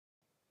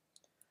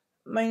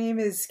My name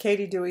is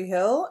Katie Dewey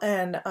Hill,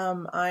 and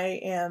I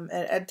am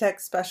an ed tech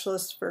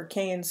specialist for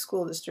Kane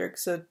School District.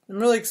 So I'm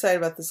really excited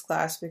about this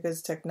class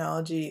because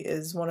technology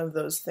is one of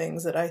those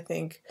things that I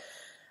think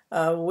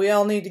we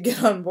all need to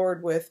get on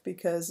board with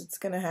because it's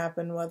going to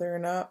happen whether or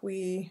not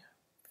we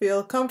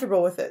feel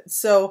comfortable with it.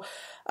 So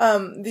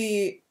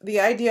the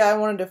idea I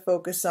wanted to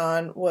focus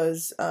on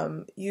was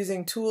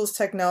using tools,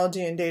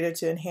 technology, and data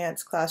to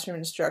enhance classroom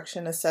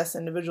instruction, assess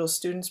individual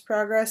students'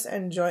 progress,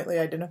 and jointly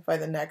identify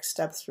the next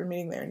steps for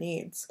meeting their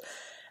needs.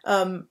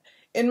 Um,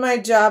 in my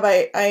job,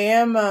 I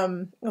am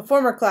a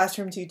former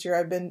classroom teacher.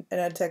 I've been an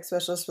ed tech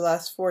specialist for the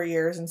last 4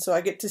 years, and so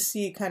I get to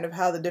see kind of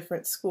how the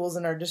different schools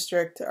in our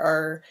district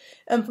are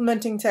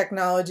implementing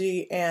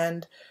technology,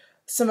 and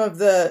some of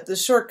the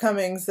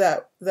shortcomings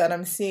that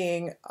I'm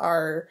seeing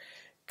are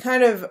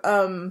kind of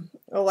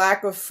a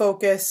lack of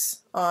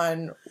focus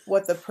on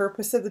what the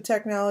purpose of the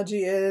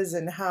technology is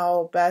and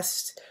how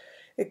best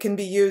it can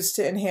be used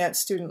to enhance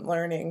student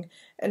learning.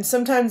 And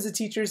sometimes the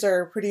teachers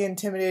are pretty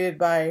intimidated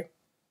by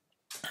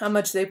how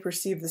much they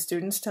perceive the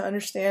students to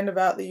understand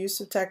about the use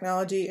of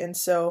technology. And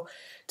so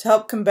to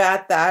help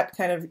combat that,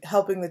 kind of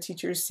helping the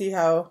teachers see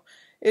how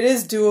it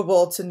is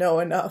doable to know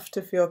enough to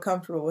feel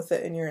comfortable with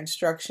it in your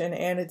instruction,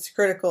 and it's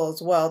critical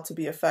as well to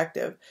be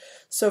effective.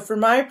 So for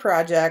my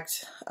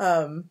project,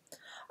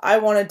 I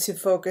wanted to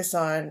focus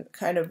on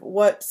kind of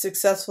what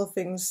successful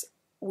things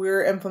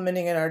we're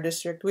implementing in our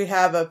district. We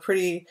have a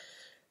pretty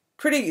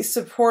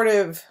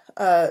supportive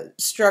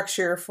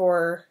structure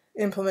for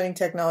implementing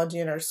technology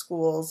in our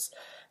schools.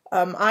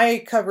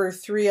 I cover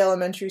 3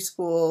 elementary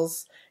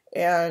schools,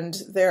 and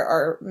there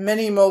are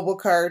many mobile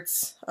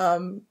carts,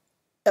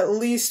 at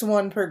least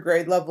 1 per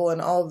grade level in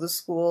all of the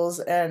schools,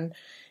 and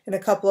in a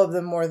couple of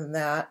them more than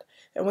that.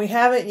 And we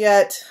haven't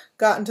yet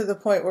gotten to the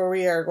point where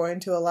we are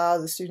going to allow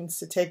the students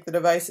to take the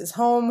devices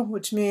home,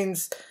 which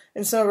means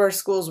in some of our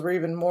schools we're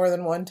even more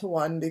than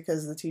 1-to-1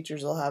 because the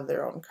teachers will have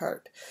their own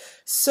cart.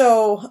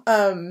 So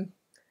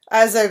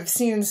as I've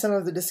seen some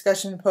of the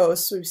discussion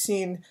posts, we've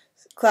seen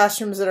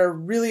classrooms that are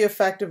really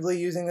effectively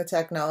using the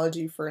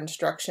technology for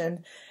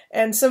instruction,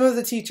 and some of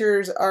the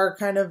teachers are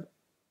kind of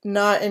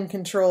not in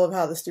control of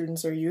how the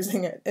students are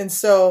using it. And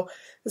so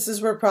this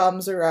is where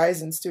problems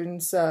arise, and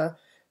students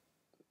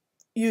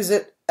use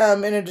it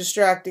in a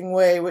distracting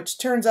way, which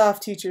turns off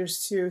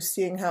teachers to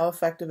seeing how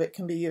effective it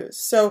can be used.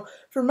 So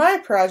for my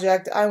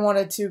project, I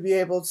wanted to be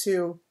able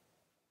to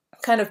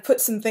kind of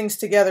put some things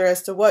together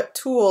as to what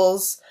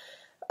tools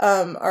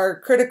are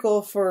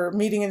critical for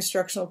meeting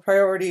instructional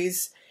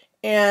priorities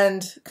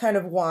and kind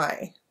of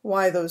why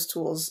those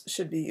tools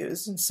should be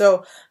used. And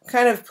so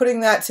kind of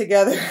putting that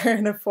together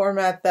in a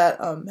format that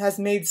has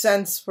made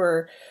sense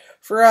for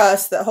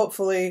us, that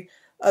hopefully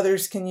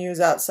others can use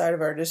outside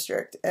of our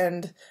district.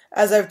 And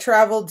as I've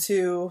traveled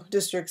to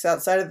districts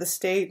outside of the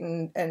state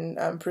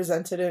and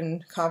presented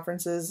in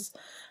conferences,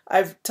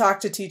 I've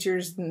talked to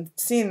teachers and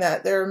seen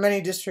that there are many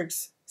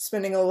districts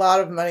spending a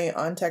lot of money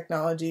on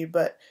technology,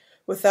 but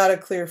without a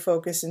clear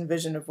focus and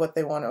vision of what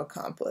they want to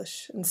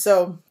accomplish. And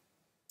so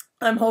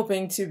I'm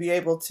hoping to be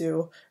able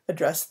to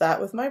address that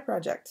with my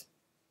project.